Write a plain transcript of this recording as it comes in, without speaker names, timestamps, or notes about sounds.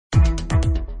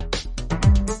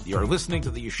You're listening to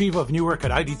the Yeshiva of Newark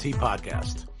at IDT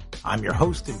podcast. I'm your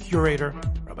host and curator,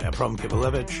 Rabbi Abram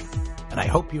Kibalevich, and I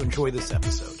hope you enjoy this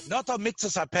episode.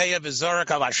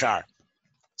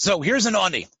 So here's an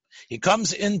Oni. He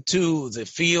comes into the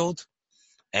field,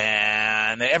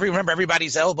 and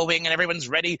everybody's elbowing, and everyone's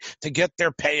ready to get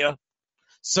their payah.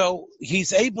 So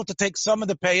he's able to take some of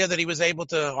the payah that he was able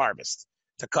to harvest,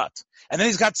 to cut. And then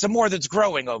he's got some more that's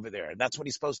growing over there, and that's what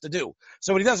he's supposed to do.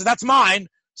 So what he does is, that's mine,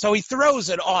 so he throws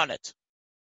it on it.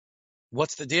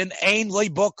 What's the din? Ein loy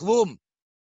bo klum.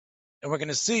 And we're going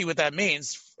to see what that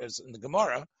means, as in the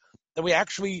Gemara, that we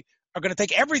actually are going to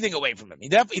take everything away from him. He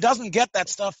doesn't get that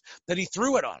stuff that he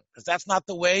threw it on, because that's not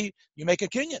the way you make a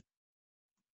kinyan.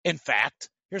 In fact,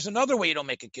 here's another way you don't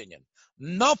make a kinyan.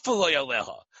 Nafaloy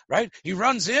aleha, right? He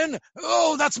runs in,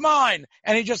 oh, that's mine,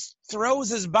 and he just throws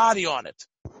his body on it.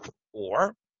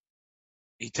 Or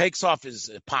he takes off his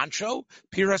poncho,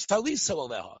 piras taliso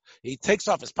aleha. He takes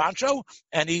off his poncho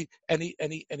and he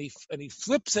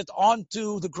flips it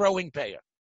onto the growing payah.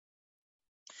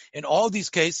 In all these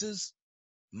cases,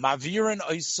 maviran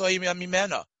oisoyim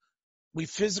mimena. We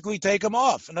physically take him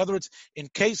off. In other words, in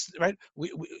case, right,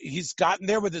 he's gotten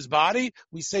there with his body,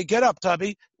 we say, get up,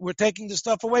 Tubby, we're taking the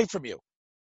stuff away from you.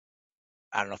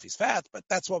 I don't know if he's fat, but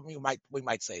that's what we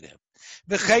might say to him.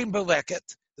 V'chein beleket.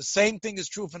 The same thing is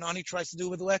true if an ani tries to do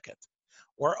with leket.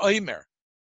 Or oimer,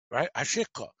 right,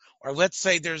 ashikha. Or let's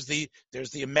say there's the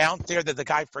amount there that the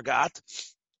guy forgot,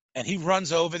 and he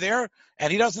runs over there,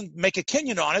 and he doesn't make a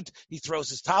kinyan on it. He throws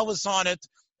his talis on it.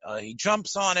 He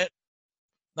jumps on it.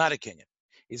 Not a kinyan.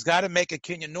 He's got to make a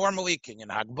kinyan normally, kinyan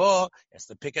hagbah, he has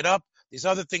to pick it up. These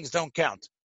other things don't count.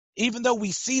 Even though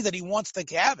we see that he wants to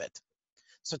have it.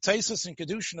 So Taisus in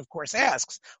Kedushin, of course,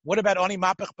 asks, what about Oni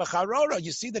Mapech B'charora?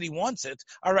 You see that he wants it.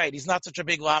 All right, he's not such a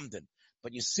big lamdin.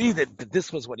 But you see that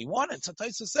this was what he wanted. So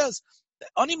Taisus says,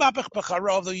 Oni Mapech B'charora,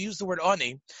 although you use the word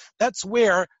Oni, that's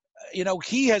where,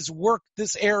 he has worked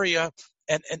this area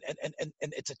and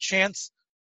it's a chance,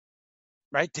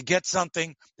 right, to get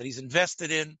something that he's invested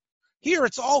in. Here,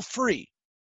 it's all free.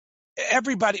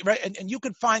 Everybody, right, and you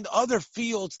can find other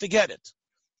fields to get it.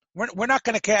 We're not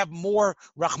going to have more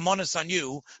Rachmanis on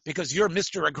you because you're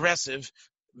Mr. Aggressive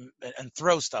and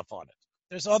throw stuff on it.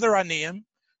 There's other aniyim,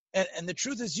 and the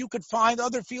truth is you could find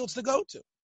other fields to go to.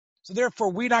 So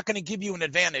therefore, we're not going to give you an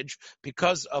advantage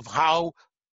because of how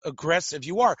aggressive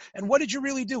you are. And what did you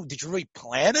really do? Did you really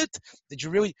plan it? Did you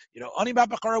really, Ani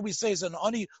Babakara, we say, is an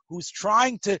Ani who's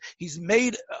he's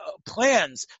made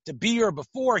plans to be here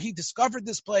before he discovered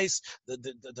this place,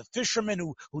 the fisherman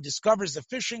who discovers the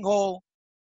fishing hole.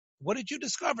 What did you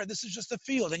discover? This is just a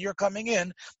field, and you're coming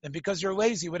in, and because you're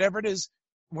lazy, whatever it is,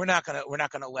 we're not gonna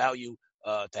allow you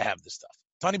to have this stuff.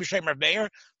 Tani b'shem Rav Meir,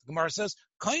 the Gemara says,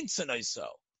 so.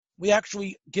 We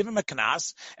actually give him a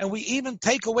knas, and we even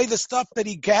take away the stuff that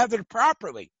he gathered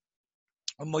properly.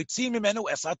 We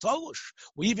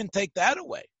even take that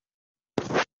away.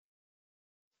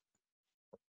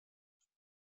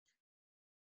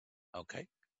 Okay.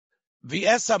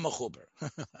 V'esa mechuber.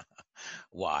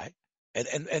 Why?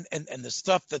 And the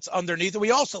stuff that's underneath it,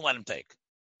 we also let him take.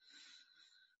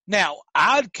 Now,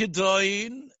 ad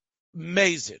kedoin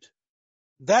mezid.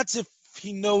 That's if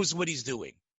he knows what he's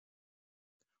doing.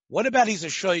 What about he's a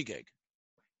shoygeg?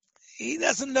 He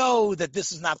doesn't know that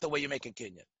this is not the way you make a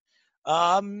kinyan.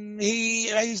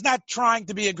 He's not trying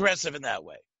to be aggressive in that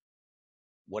way.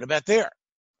 What about there?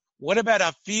 What about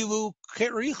afilu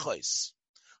krichos?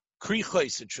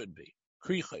 Krichos it should be.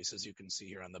 Krichos, as you can see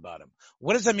here on the bottom.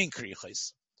 What does that mean,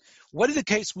 krichos? What did the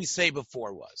case we say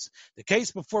before was? The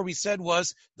case before we said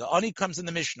was the ani comes in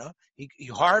the Mishnah. He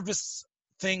harvests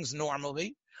things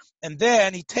normally. And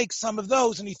then he takes some of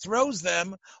those and he throws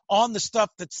them on the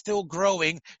stuff that's still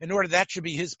growing in order that should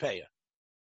be his payah.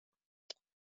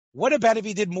 What about if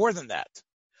he did more than that?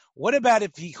 What about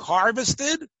if he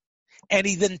harvested and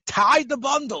he then tied the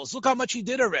bundles? Look how much he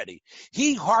did already.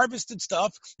 He harvested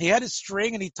stuff, he had his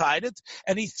string and he tied it,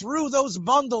 and he threw those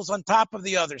bundles on top of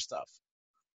the other stuff.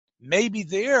 Maybe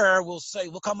there we'll say,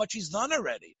 look how much he's done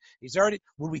already.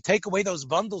 Would we take away those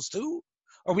bundles too?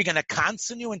 Are we going to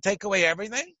continue and take away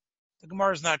everything? The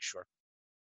Gemara is not sure.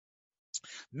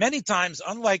 Many times,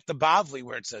 unlike the Bavli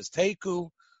where it says Teku,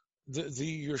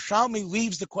 the Yerushalmi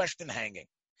leaves the question hanging.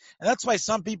 And that's why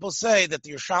some people say that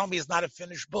the Yerushalmi is not a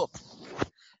finished book.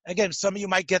 Again, some of you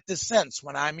might get this sense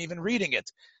when I'm even reading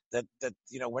it, that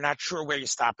we're not sure where you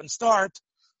stop and start.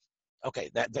 Okay,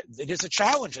 that it is a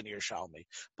challenge in the Yerushalmi.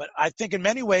 But I think in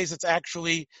many ways it's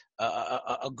actually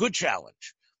a good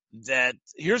challenge. That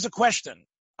here's a question.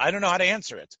 I don't know how to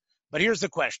answer it. But here's the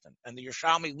question, and the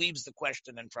Yerushalmi leaves the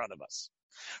question in front of us.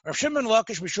 Rav Shimon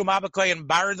Lakish Mishum Abaklei and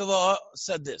Baradala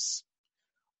said this,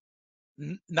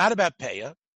 not about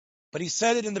Peah, but he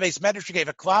said it in the base medrash. He gave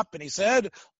a clap, and he said,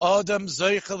 Adam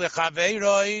zoiche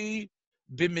lechaveiroi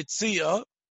b'mitzia.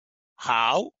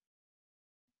 How?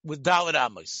 With Dalet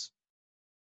Amos.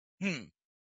 In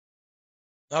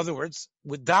other words,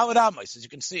 with Dalet Amos, as you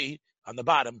can see on the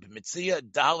bottom, b'mitzia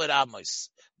Dalet Amos,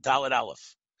 Dalet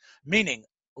Aleph. Meaning,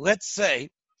 let's say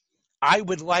I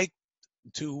would like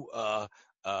to,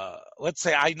 let's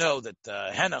say I know that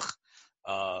Henoch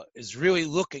is really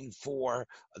looking for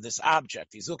this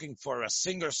object. He's looking for a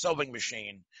Singer sewing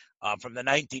machine from the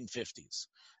 1950s.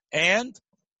 And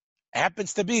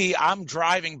happens to be I'm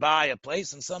driving by a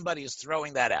place and somebody is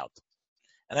throwing that out.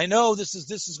 And I know this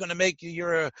is going to make you,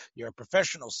 you're a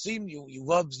professional seam. You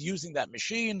love using that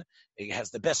machine. It has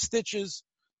the best stitches.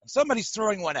 And somebody's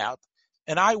throwing one out.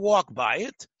 And I walk by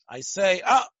it. I say,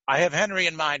 I have Henry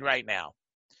in mind right now.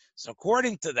 So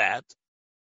according to that,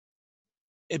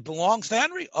 it belongs to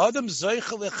Henry. Adam zoiche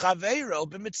lechaveiro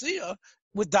b'mitzia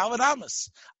with Dalet Amos.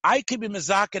 I could be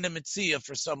mezaken a mitzia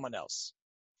for someone else.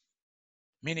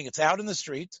 Meaning it's out in the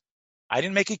street. I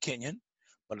didn't make a kinyan,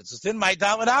 but it's within my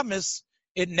Dalet Amos.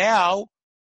 It now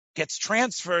gets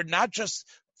transferred not just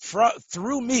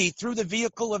through me, through the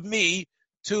vehicle of me,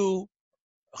 to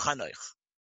Chanoich.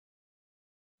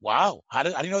 Wow, how do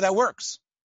you know that works?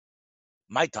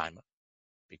 My time.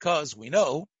 Because we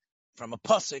know from a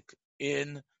pasuk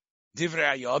in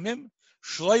Divrei Hayomim,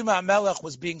 Shlomo HaMelech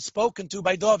was being spoken to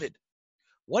by David.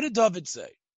 What did David say?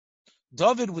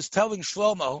 David was telling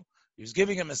Shlomo, he was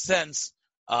giving him a sense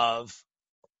of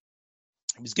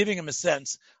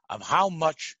how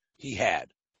much he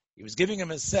had. He was giving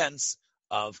him a sense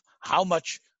of how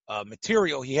much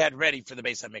material he had ready for the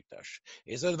Beis HaMikdash.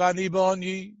 He said,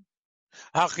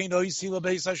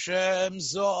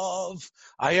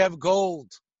 I have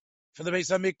gold for the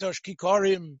Beis HaMikdash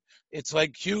kikarim. It's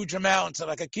like huge amounts,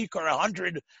 like a kikar,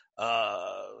 100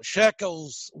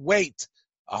 shekels weight,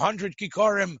 100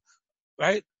 kikarim,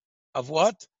 right? Of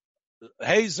what?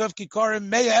 Hays of kikarim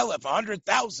me'elef,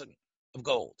 100,000 of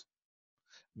gold.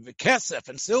 Kesef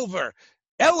and silver,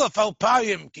 elef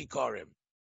alpayim kikarim,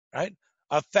 right?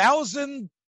 1,000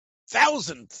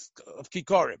 of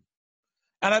kikarim.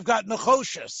 And I've got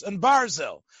nechoshes and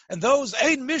barzel, and those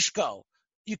ain't mishkal.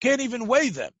 You can't even weigh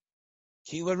them.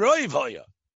 Kila roiv hoya.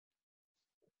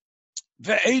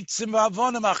 Ve'etzim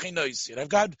v'avonim achinoisin. I've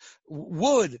got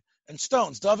wood and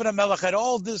stones. David HaMelech had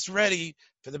all this ready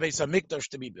for the Beis HaMikdash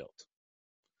to be built.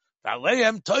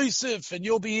 V'aleim toisif, and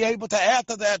you'll be able to add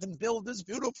to that and build this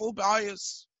beautiful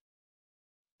bias.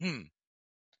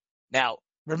 Now,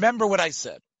 remember what I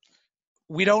said.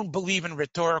 We don't believe in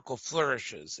rhetorical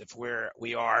flourishes if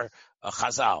we are a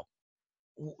chazal.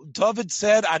 David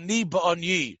said, Ani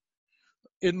ba'ani,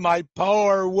 in my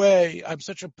poor way. I'm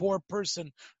such a poor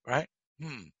person, right?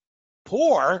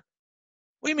 Poor?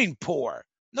 What do you mean poor?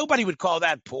 Nobody would call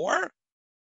that poor.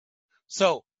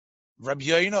 So, Rabbi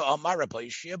Yoina Amar Rabbi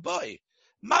Yishia Boy,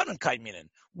 Mountain Kaiminin.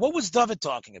 What was David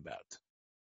talking about?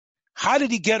 How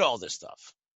did he get all this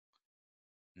stuff?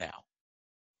 Now,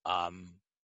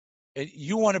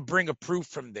 you want to bring a proof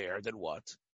from there that what?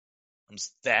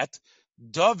 That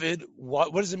David,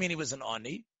 what does it mean he was an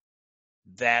Ani?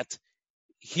 That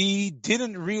he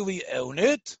didn't really own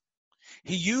it.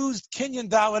 He used Kinyan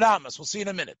Dalet Amos. We'll see in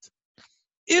a minute.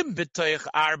 Im b'toich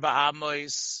arba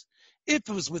amos, if it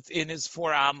was within his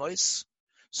 4 amos,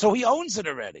 so he owns it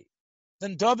already.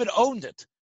 Then David owned it.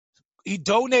 He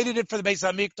donated it for the Beis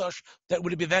HaMikdash that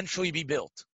would eventually be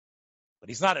built. But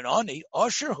he's not an Ani,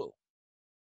 Asherhu.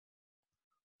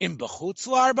 In b'chutz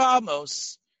l'arba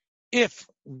amos, if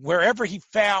wherever he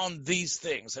found these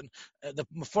things, and the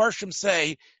Mefarshim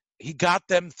say he got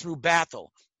them through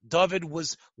battle. David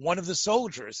was one of the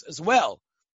soldiers as well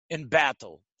in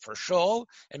battle for Shaul,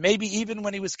 and maybe even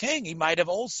when he was king, he might have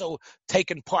also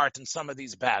taken part in some of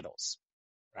these battles,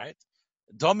 right?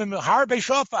 Domim harbe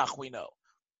shofach, we know.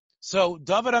 So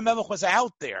David HaMelech was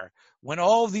out there when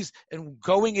all of these, and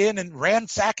going in and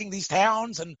ransacking these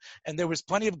towns, and there was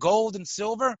plenty of gold and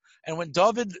silver. And when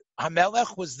David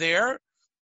HaMelech was there,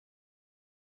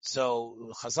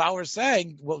 so Chazal are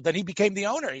saying, well, then he became the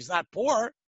owner. He's not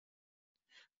poor.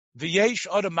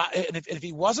 And if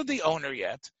he wasn't the owner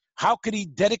yet, how could he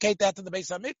dedicate that to the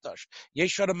Beis HaMikdash?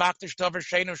 Yesh Adam Makdash Davar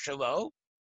Sheinu Shelo.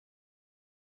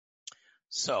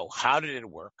 So how did it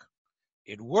work?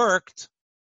 It worked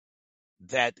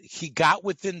that he got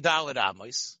within Dalet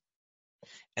Amos,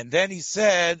 and then he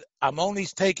said, I'm only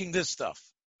taking this stuff.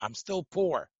 I'm still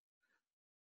poor.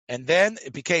 And then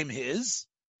it became his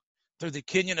through the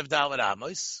Kinyan of Dalet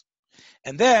Amos.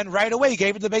 And then right away he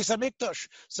gave it to the Beis HaMikdash.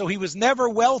 So he was never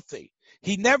wealthy.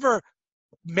 He never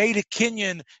made a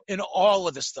kinyan in all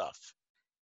of the stuff.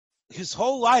 His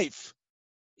whole life,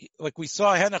 like we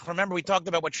saw Henoch, remember we talked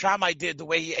about what Shammai did, the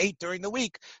way he ate during the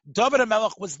week. David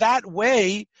HaMelech was that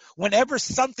way. Whenever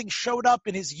something showed up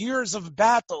in his years of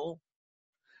battle,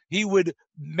 he would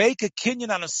make a kinyan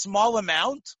on a small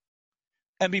amount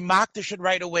and be makdish it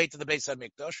right away to the Beis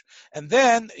HaMikdash. And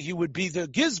then he would be the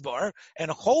gizbar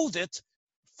and hold it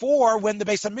for when the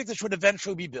Beis HaMikdash would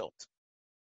eventually be built.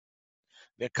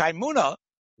 The Kaimuna,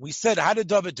 we said, how did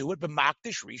David do it? But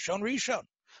makdish rishon.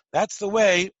 That's the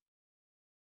way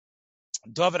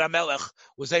David HaMelech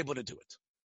was able to do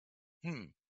it.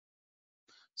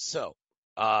 So,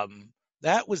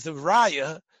 that was the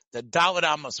raya that Dalet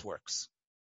Amos works.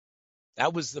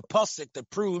 That was the pasuk that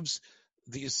proves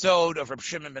the yesod of Reb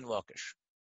Shimon ben Lakish.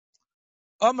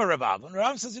 Amar Rav Avon.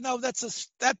 Rav says,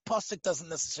 that pasuk doesn't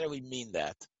necessarily mean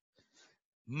that.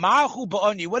 Mahu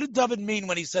ba'onyi. What did David mean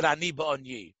when he said ani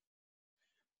ba'onyi?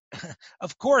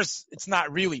 Of course, it's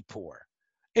not really poor.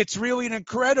 It's really an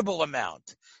incredible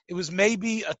amount. It was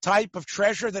maybe a type of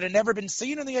treasure that had never been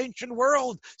seen in the ancient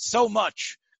world so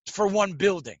much for one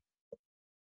building.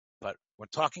 But we're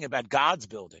talking about God's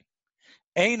building.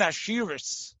 Ein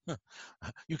ashiris.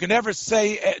 You can never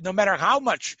say, no matter how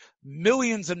much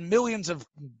millions and millions of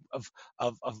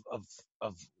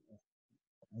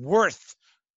worth,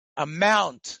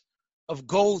 amount of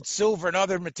gold, silver, and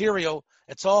other material,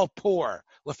 it's all poor.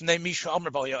 In front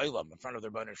of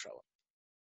their Rebbeinu Shalom.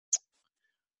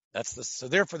 So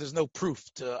therefore there's no proof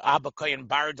to Abba Kohen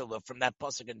Bardala from that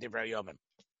pasuk in Divrei Yomim.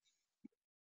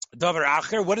 Davar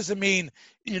Acher, what does it mean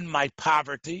in my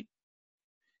poverty?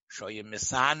 Show you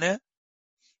misane,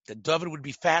 that David would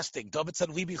be fasting. David said,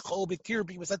 "Libi chol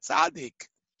b'kirbi," was a tzaddik.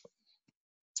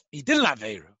 He didn't have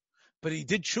Aveira, but he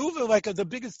did tshuva like the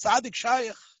biggest tzaddik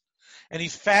shayach, and he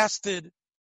fasted.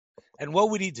 And what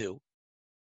would he do?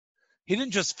 He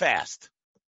didn't just fast.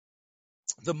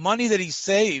 The money that he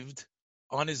saved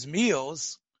on his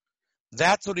meals,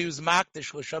 that's what he was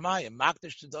makdish l'shamayim,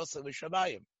 makdish t'dosa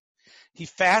l'shamayim. He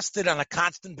fasted on a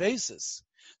constant basis.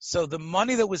 So the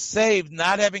money that was saved,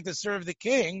 not having to serve the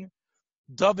king,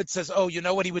 David says, oh, you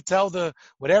know what he would tell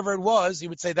whatever it was, he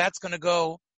would say, that's going to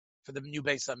go for the new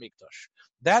Beis HaMikdash.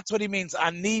 That's what he means,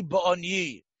 ani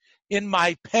ba'onyi, in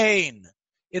my pain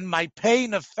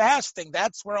of fasting,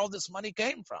 that's where all this money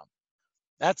came from.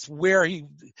 That's where he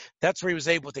was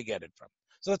able to get it from.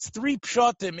 So it's three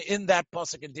pshatim in that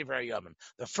pasuk in Divrei Yomim.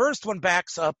 The first one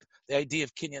backs up the idea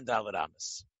of kinyan Dalet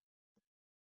Amos.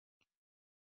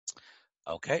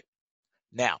 Okay,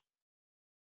 now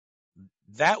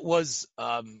that was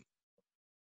Heisev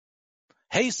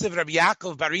Rabbi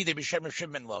Yaakov Baride b'Shem Reb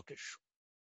Shimon Lakish.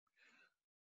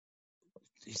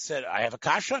 He said, "I have a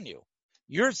kash on you.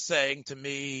 You're saying to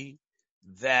me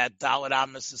that Dalet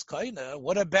Amos is kaina.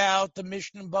 What about the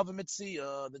Mishnah in Bava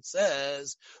Metzia that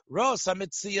says Ros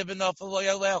HaMetzia v'nofel lo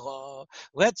yalecha?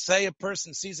 Let's say a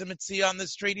person sees a Metzia on the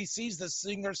street. He sees the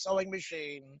Singer sewing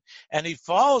machine, and he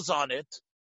falls on it.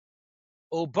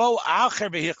 But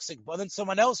then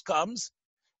someone else comes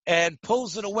and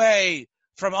pulls it away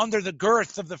from under the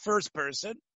girth of the first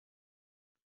person.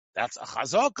 That's a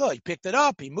chazaka. He picked it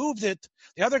up. He moved it.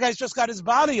 The other guy's just got his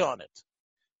body on it.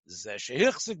 There's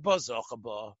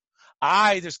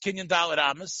kinyan Dalet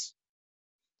Amos.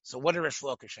 So what did Resh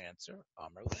Lakish answer?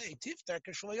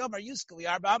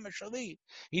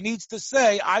 He needs to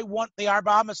say, I want the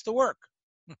Arba Amos to work.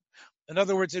 In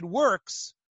other words, it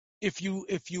works if you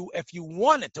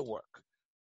want it to work.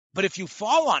 But if you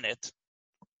fall on it,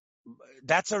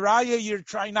 that's a raya you're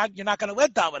not going to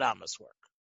let Dalet Amos work.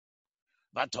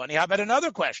 But Tony, how about another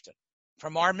question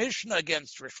from our Mishnah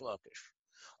against Resh Lakish?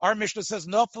 Our Mishnah says,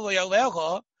 Nofel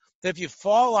alecha, that if you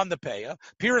fall on the peah,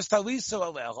 Piras Taliso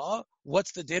alecha,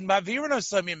 what's the din? Mavirna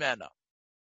samimena.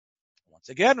 Once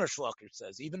again, Resh Lakish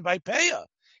says, even by peah,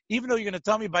 even though you're going to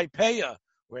tell me by peah,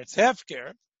 where it's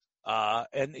hefker,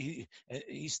 and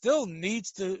he still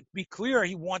needs to be clear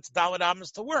he wants Dalet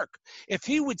Amos to work. If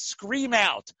he would scream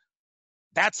out,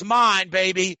 that's mine,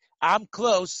 baby, I'm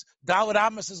close, Dalet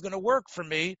Amos is going to work for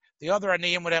me, the other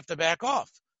aniyim would have to back off.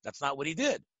 That's not what he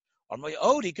did. Okay.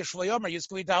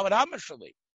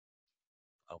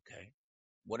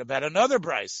 What about another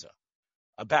brisa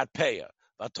about peah?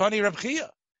 Vatoni Reb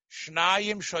Chia.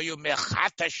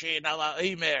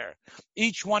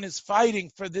 Each one is fighting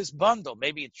for this bundle.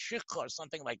 Maybe it's shikha or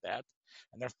something like that.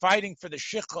 And they're fighting for the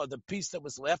shikha, the piece that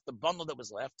was left, the bundle that was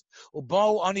left. And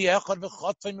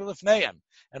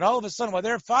all of a sudden, while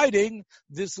they're fighting,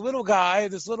 this little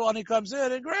ani comes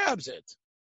in and grabs it.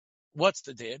 What's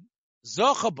the din?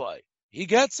 Zochaboy. He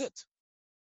gets it.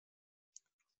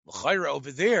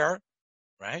 Over there,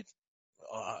 right?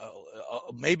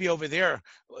 Maybe over there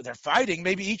they're fighting.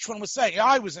 Maybe each one was saying,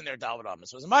 I was in their Dalit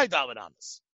Amos. It was my Dalit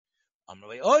Amos.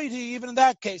 Even in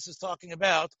that case, is talking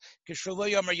about they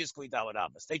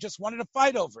just wanted to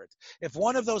fight over it. If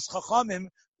one of those chachamim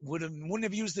wouldn't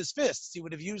have used his fists, he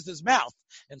would have used his mouth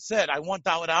and said, I want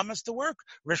Dalit Amos to work.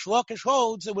 Rish Lakish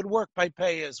holds it would work by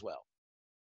pay as well.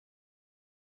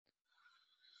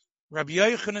 Rabbi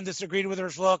Yochanan disagreed with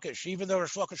Rish Lakish. Even though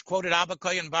Rish Lakish quoted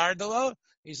Abakai and Bardala,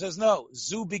 he says, no,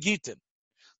 Zu Begitin.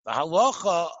 The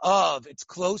halacha of it's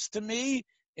close to me,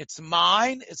 it's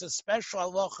mine, is a special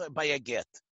halacha by a get.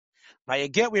 By a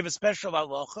get, we have a special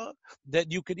halacha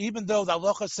that you could, even though the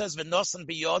halacha says v'nosan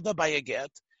biyoda by a get,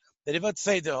 that if let's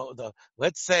say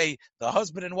the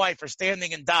husband and wife are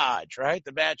standing in Dodge, right?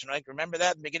 Imagine, right? Remember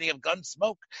that in the beginning of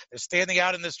Gunsmoke? They're standing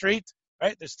out in the street,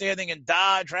 right? They're standing in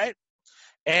Dodge, right?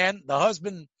 And the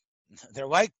husband, they're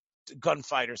like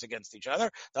gunfighters against each other.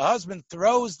 The husband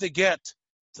throws the get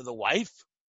to the wife.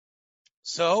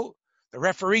 So the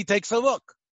referee takes a look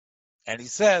and he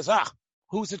says,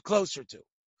 who's it closer to?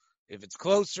 If it's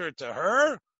closer to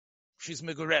her, she's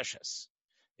Megureshes.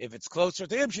 If it's closer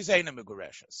to him, she's Eina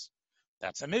Megureshes.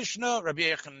 That's a Mishnah. Rabbi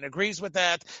Yochanan agrees with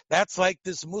that. That's like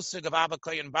this musig of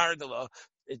Abakai and Bardala,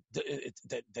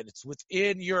 that it's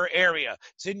within your area.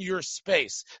 It's in your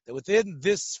space. That within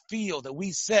this field that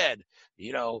we said,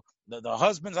 the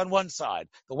husband's on one side,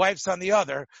 the wife's on the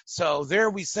other. So there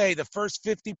we say the first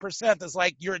 50% is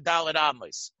like your Dalit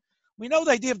Amos. We know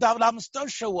the idea of Dalit Amos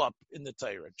does show up in the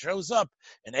Torah. It shows up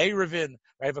in Erevin,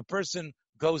 right? If a person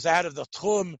goes out of the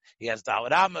Tchum, he has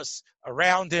Dalit Amos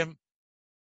around him,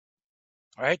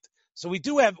 right? So we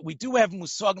do have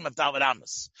musagim of Dalit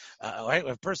Amos, right?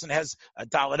 If a person has a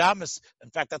Dalit Amos, in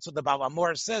fact, that's what the Baal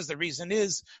Amor says. The reason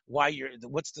is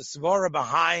what's the svara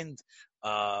behind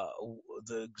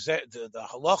the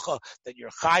halacha that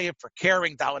you're chayiv for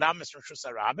carrying Dalit Amos or Reshus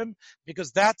HaRabim,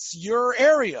 because that's your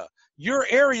area. Your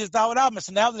area is Dalit Amos,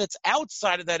 and now that it's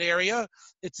outside of that area,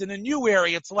 it's in a new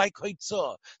area. It's like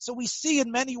Hoitzah. So we see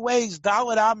in many ways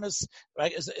Dalit Amos,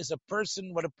 right, is a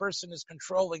person. What a person is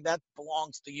controlling, that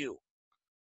belongs to you.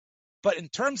 But in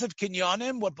terms of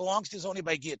kinyanim, what belongs to you is only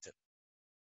by Gittin.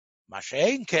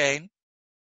 Mashein Kain,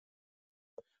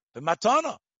 the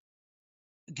matana.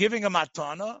 Giving a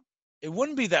matana, it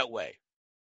wouldn't be that way.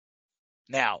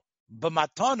 Now, but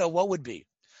matana, what would be?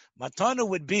 Matana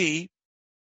would be,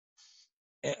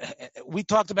 we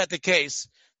talked about the case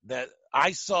that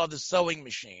I saw the sewing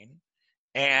machine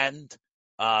and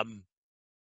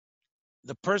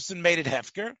the person made it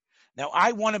hefker. Now,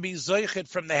 I want to be zoichet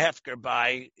from the hefker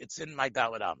by, it's in my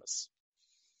Dalit Amos.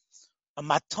 A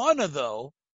matana,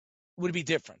 though, would be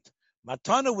different.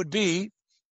 Matana would be,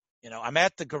 I'm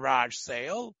at the garage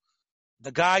sale.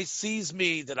 The guy sees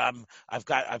me that I've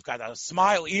got a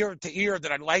smile ear to ear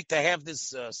that I'd like to have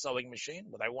this sewing machine,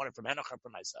 but I want it from Henocha for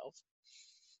myself.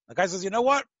 The guy says, you know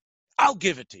what? I'll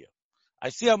give it to you. I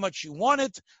see how much you want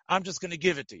it. I'm just going to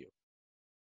give it to you.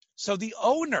 So the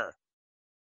owner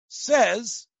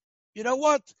says, you know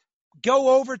what?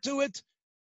 Go over to it.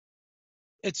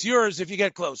 It's yours if you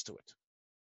get close to it.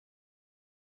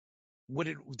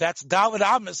 That's Dalit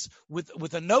Amos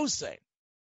with a no say.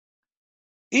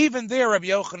 Even there, Rabbi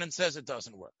Yochanan says it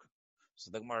doesn't work.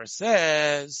 So the Gemara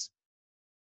says,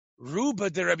 Ruba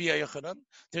de Rabbi Yochanan.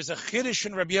 There's a chiddush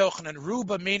in Rabbi Yochanan.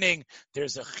 Ruba meaning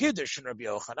there's a chiddush in Rabbi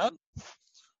Yochanan.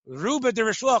 Ruba de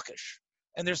Rish Lakish.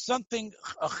 And there's a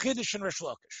chiddush in Rish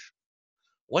Lakish.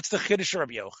 What's the chiddush of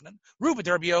Rabbi Yochanan? Ruba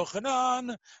de Rabbi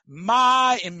Yochanan,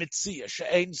 ma im mitzia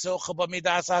she'ein zocha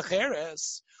b'midas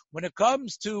acheres. When it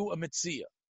comes to a mitzia,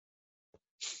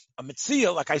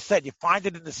 like I said, you find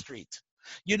it in the street.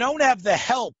 You don't have the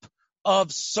help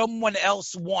of someone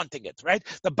else wanting it, right?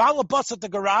 The balabas at the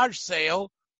garage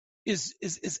sale is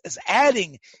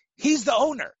adding. He's the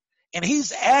owner, and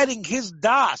he's adding his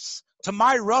das to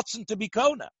my rutzen to be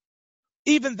kona.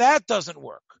 Even that doesn't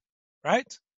work,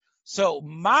 right? So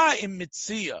ma im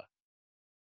mitzia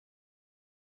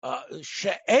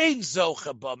she'ein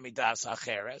zocha b'midas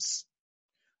acheres.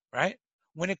 Right?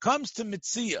 When it comes to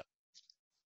mitzia,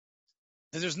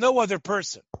 there's no other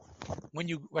person. When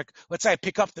you, let's say I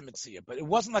pick up the mitzia, but it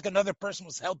wasn't like another person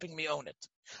was helping me own it.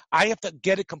 I have to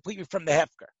get it completely from the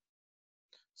hefker.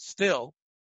 Still,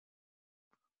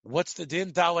 what's the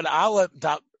din?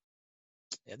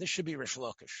 This should be Rish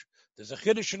Lakish. There's a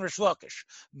chiddush in Rish Lakish.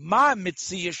 Ma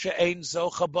mitzia she'ein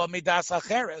zocha b'midas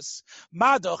acheres.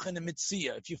 Ma doch in the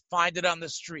mitzia. If you find it on the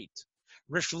street,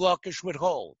 Rish Lakish would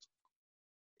hold.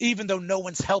 Even though no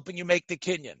one's helping you make the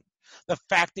kinyan. The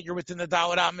fact that you're within the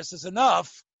Dalit Amos is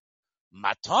enough.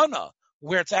 Matana,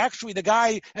 where it's actually the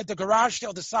guy at the garage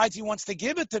sale decides he wants to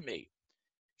give it to me.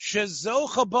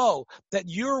 Shezochabo, that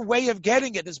your way of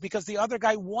getting it is because the other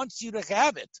guy wants you to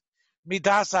have it.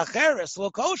 Midas acheres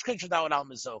lokoshken shadawad al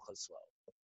mizochas.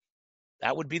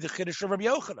 That would be the chiddush of Rabbi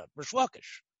Yochanan, Rish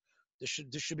Lakish. This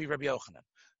should be Rabbi Yochanan.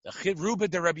 The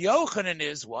Rubid the Rabbi Yochanan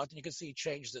is what? And you can see he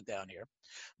changed it down here.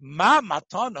 Ma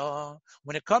matana,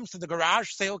 when it comes to the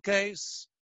garage sale case,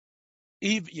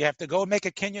 you have to go and make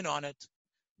a kinyan on it.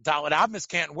 Dalad Amis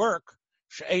can't work.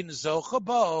 She'ein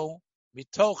zochabo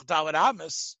mitoch Dalad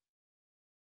Amis.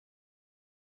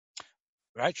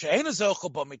 Right? She'ein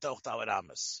zochabo mitoch Dalad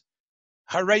Amis.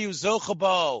 Hareyu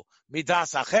zochabo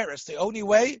midas acheres. The only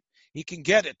way he can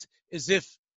get it is if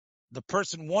the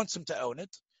person wants him to own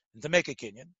it and to make a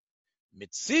kinyan.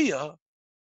 Mitzia,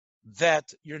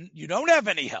 that you don't have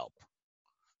any help.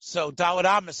 So Dalad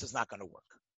Amis is not going to work.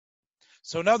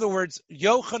 So in other words,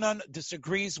 Yochanan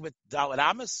disagrees with Dalad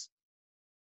Amis,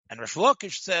 and Rish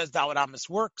Lakish says Dalad Amis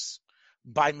works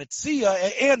by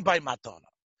Mitzia and by Matana.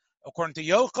 According to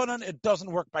Yochanan, it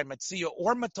doesn't work by Mitzia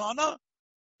or Matana.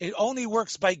 It only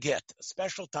works by get, a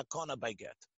special takana by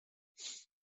get.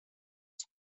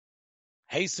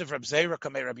 Heisav Reb Zera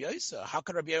Kamei Rabbi Yosef. How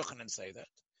could Rabbi Yochanan say that?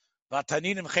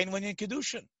 Vataninim chen linyan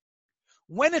kedushin.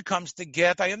 When it comes to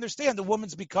get, I understand the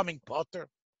woman's becoming potter,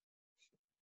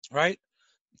 right?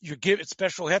 You give it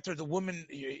special heter. The woman,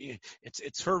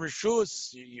 it's her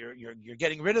rishus. You're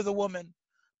getting rid of the woman.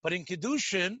 But in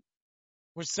kedushin,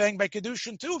 we're saying by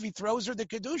kedushin too. If he throws her the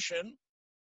kedushin,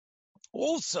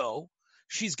 also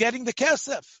she's getting the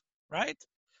kesef, right?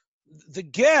 The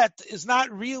get is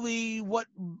not really what.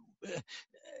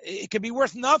 It can be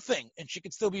worth nothing, and she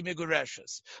could still be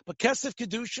migureshes. But kesef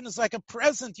kedushin is like a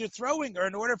present you're throwing her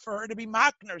in order for her to be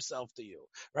mocking herself to you,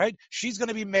 right? She's going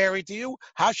to be married to you.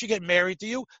 How she get married to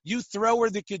you? You throw her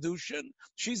the kedushin.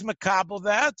 She's makabel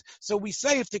that. So we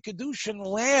say if the kedushin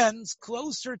lands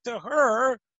closer to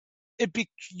her,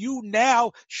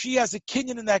 she has a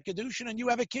kinyan in that kedushin, and you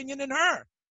have a kinyan in her.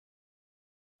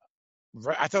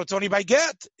 I thought it's only by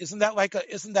get. Isn't that like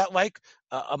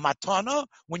a matana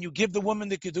when you give the woman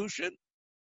the kedushin?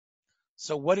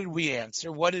 So what did we answer?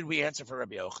 What did we answer for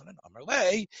Rabbi Yochanan?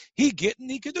 Amarle, he gittin,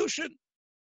 he kedushin.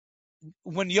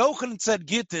 When Yochanan said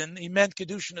gittin, he meant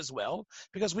kedushin as well,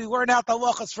 because we learn out the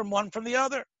halachas from one from the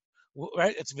other.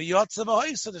 Right? It's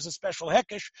v'yotzav, so there's a special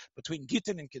hekesh between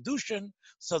gittin and kedushin.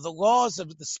 So the laws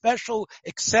of the special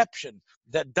exception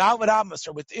that Dalad Amas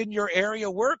or within your area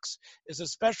works is a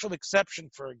special exception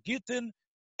for gittin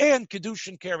and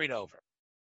kedushin carried over.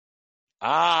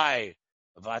 Vatinan,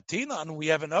 we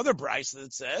have another brisa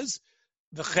that says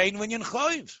v'chein linyan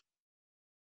chayv.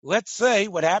 Let's say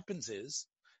what happens is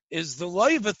the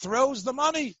loiva throws the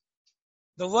money.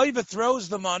 The loiva throws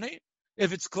the money.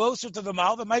 If it's closer to the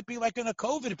malva, it might be like in a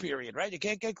COVID period, right? You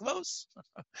can't get close.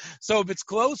 So if it's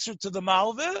closer to the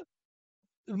malva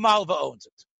owns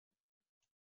it.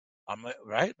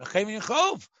 Right?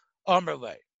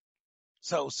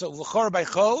 So l'chor by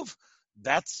chov,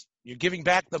 that's, you're giving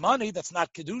back the money. That's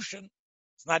not kedushin.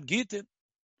 It's not gittin.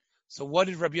 So what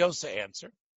did Rabbi Yosef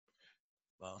answer?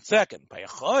 Well, second, by a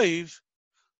chayv,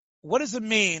 what does it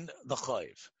mean, the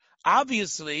chayv?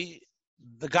 Obviously,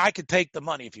 the guy could take the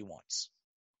money if he wants.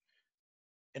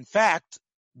 In fact,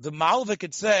 the malva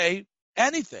could say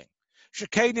anything.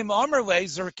 Shekenim amarle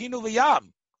zerkinu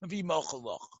liyam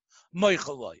v'mochaloch.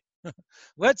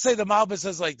 Let's say the malva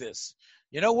says like this.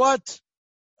 You know what?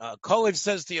 Kolev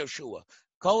says to Yoshua.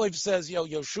 Kolev says,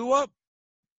 Yoshua,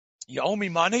 you owe me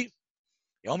money.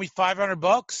 You owe me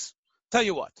 $500. Tell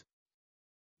you what.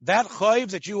 That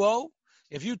chayv that you owe,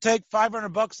 if you take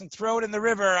 $500 and throw it in the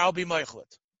river, I'll be moichlet.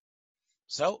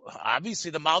 So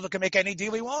obviously the malva can make any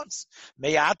deal he wants.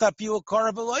 Meyata piu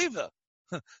karabeloiva.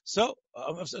 So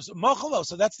mochalo.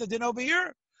 So that's the din over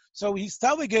here. So he's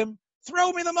telling him,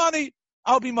 throw me the money,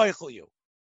 I'll be moichel you,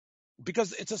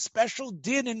 because it's a special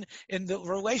din in the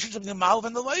relationship between the malva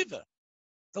and the loiva.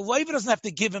 The loiva doesn't have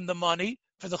to give him the money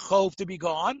for the chov to be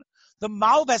gone. The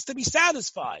malva has to be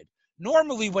satisfied.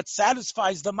 Normally, what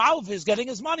satisfies the malva is getting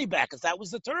his money back, because that was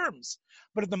the terms.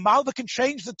 But the malva can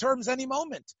change the terms any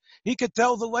moment. He could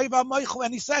tell the loiva meichel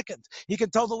any second. He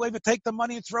could tell the loiva, take the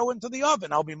money and throw it into the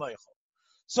oven, I'll be meichel.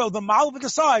 So the malva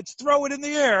decides, throw it in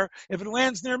the air. If it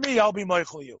lands near me, I'll be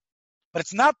meichel you. But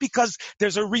it's not because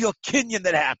there's a real kinyan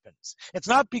that happens. It's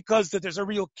not because that there's a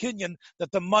real kinyan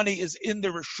that the money is in the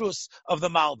reshus of the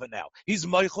malva now. He's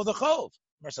meichel the chov.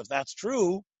 If that's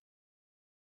true,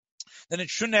 then it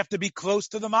shouldn't have to be close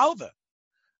to the malva.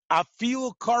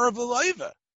 Afil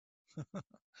karav,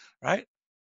 right?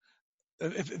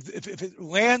 If it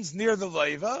lands near the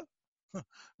loiva,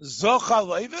 zocha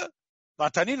loiva,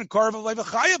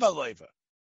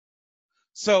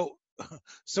 So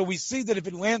we see that if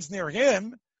it lands near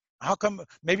him, how come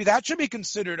maybe that should be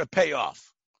considered a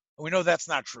payoff? We know that's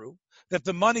not true. That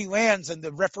the money lands and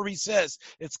the referee says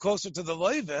it's closer to the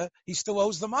loiva, he still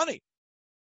owes the money.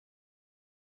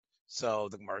 So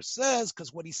the Gemara says,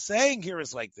 because what he's saying here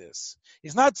is like this.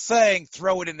 He's not saying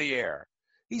throw it in the air.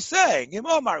 He's saying,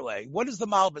 what does the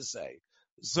Malva say?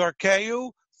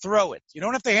 Zarkeu, throw it. You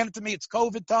don't have to hand it to me. It's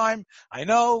COVID time. I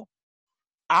know.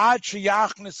 Ad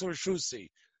sheyachnis u'rshusi.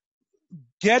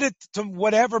 Get it to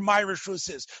whatever my reshus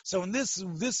is. So in this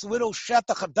little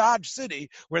shetach of Dodge City,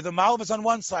 where the Malva is on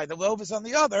one side, the Lov is on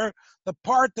the other, the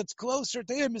part that's closer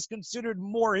to him is considered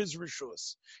more his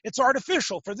reshus. It's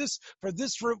artificial for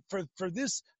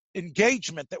this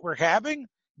engagement that we're having.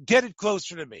 Get it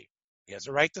closer to me. He has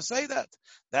a right to say that.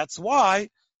 That's why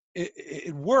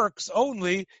it works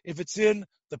only if it's in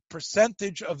the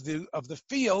percentage of the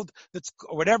field that's,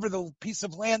 or whatever the piece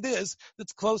of land is,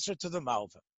 that's closer to the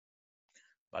Malva.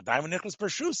 But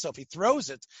so if he throws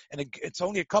it and it's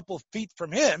only a couple of feet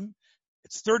from him,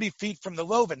 it's 30 feet from the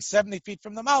Lov and 70 feet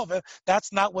from the Malva.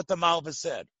 That's not what the Malva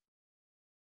said.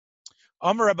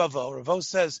 Amar Ravo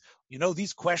says,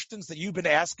 these questions that you've been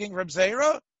asking, Reb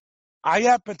Zera, I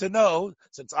happen to know,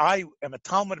 since I am a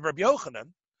Talmud of Rabbi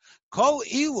Yochanan, Kol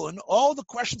Ilun, all the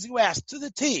questions you asked to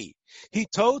the T. He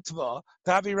totva,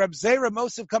 Tavi Reb Zera,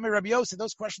 Mosif Kami Rabbi Yossi,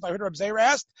 those questions I heard Reb Zera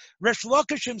asked. Resh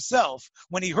Lakish himself,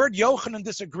 when he heard Yochanan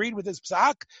disagreed with his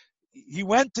psak, he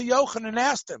went to Yochanan and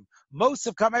asked him,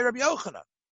 Mosif Kami Rabbi Yochanan.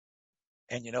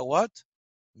 And you know what?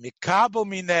 Mikabo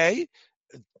Minei,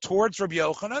 towards Rabbi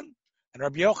Yochanan, and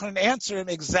Rabbi Yochanan answered him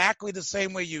exactly the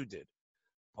same way you did.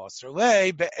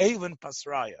 Pasrele be'elin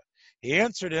pasraya. He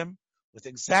answered him with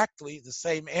exactly the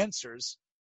same answers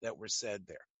that were said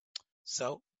there.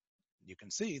 So you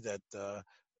can see that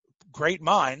great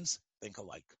minds think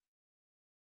alike.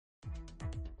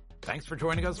 Thanks for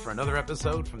joining us for another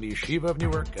episode from the Yeshiva of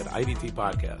Newark at IDT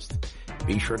Podcast.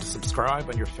 Be sure to subscribe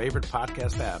on your favorite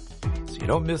podcast app so you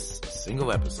don't miss a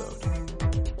single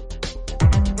episode.